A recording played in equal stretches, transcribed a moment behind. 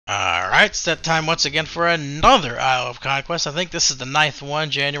Alright, it's that time once again for another Isle of Conquest. I think this is the 9th one,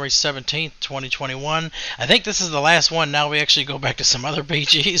 January 17th, 2021. I think this is the last one. Now we actually go back to some other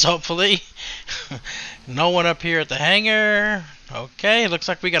BGs, hopefully. No one up here at the hangar. Okay, looks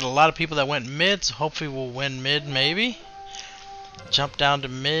like we got a lot of people that went mid, so hopefully we'll win mid, maybe. Jump down to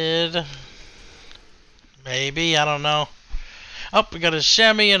mid. Maybe, I don't know. Oh, we got a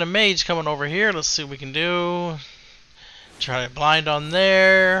chamois and a mage coming over here. Let's see what we can do. Try to blind on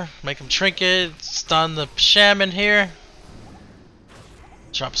there, make him trinket, stun the shaman here.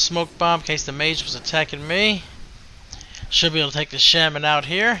 Drop a smoke bomb in case the mage was attacking me. Should be able to take the shaman out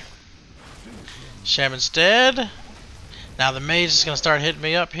here. Shaman's dead. Now the mage is going to start hitting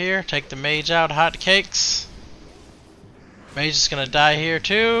me up here. Take the mage out, hot cakes. Mage is going to die here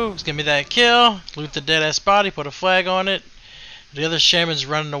too. It's going to be that kill. Loot the dead ass body, put a flag on it. The other shaman's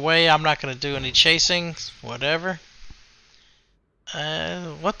running away. I'm not going to do any chasing. Whatever.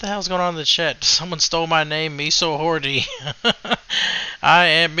 What the hell's going on in the chat? Someone stole my name, MESO Horde. I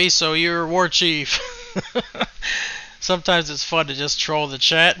am MESO, your war chief. Sometimes it's fun to just troll the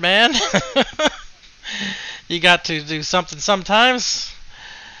chat, man. You got to do something sometimes.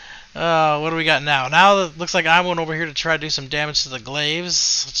 What do we got now? Now it looks like I went over here to try to do some damage to the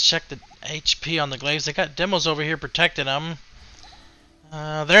Glaives. Let's check the HP on the Glaives. They got demos over here protecting them.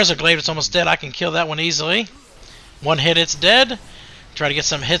 There's a Glaive that's almost dead. I can kill that one easily. One hit, it's dead. Try to get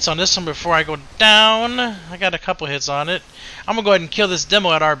some hits on this one before I go down. I got a couple hits on it. I'm gonna go ahead and kill this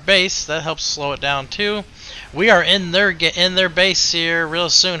demo at our base. That helps slow it down too. We are in their base here real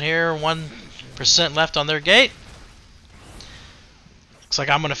soon. Here, 1% left on their gate. Looks like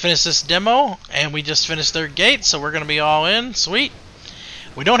I'm gonna finish this demo, and we just finished their gate, so we're gonna be all in. Sweet.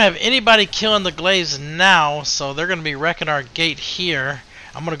 We don't have anybody killing the Glaives now, so they're gonna be wrecking our gate here.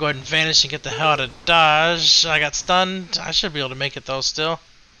 I'm going to go ahead and vanish and get the hell out of dodge. I got stunned. I should be able to make it though still.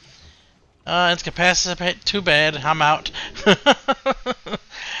 Incapacitate. Too bad. I'm out.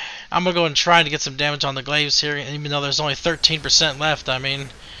 I'm going to go and try to get some damage on the Glaives here, even though there's only 13% left. I mean,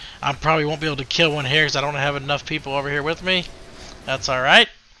 I probably won't be able to kill one here because I don't have enough people over here with me. That's alright.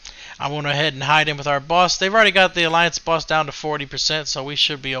 I'm going to go ahead and hide in with our boss. They've already got the Alliance boss down to 40%, so we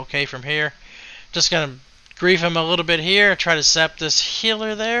should be okay from here. Just going to grief him a little bit here. Try to sap this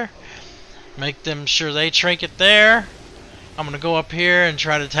healer there. Make them sure they trinket there. I'm going to go up here and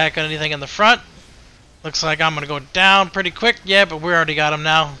try to attack anything in the front. Looks like I'm going to go down pretty quick. Yeah, but we already got him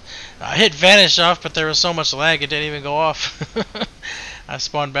now. I hit vanish off, but there was so much lag it didn't even go off. I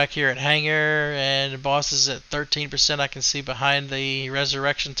spawned back here at Hangar, and the boss is at 13%. I can see behind the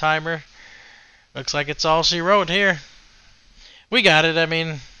resurrection timer. Looks like it's all she wrote here. We got it. I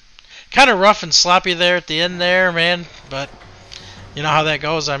mean, kind of rough and sloppy there at the end there, man, but you know how that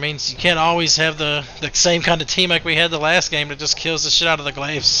goes. I mean, you can't always have the same kind of team like we had the last game that just kills the shit out of the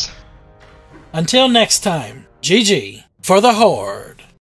Glaives. Until next time, GG for the Horde.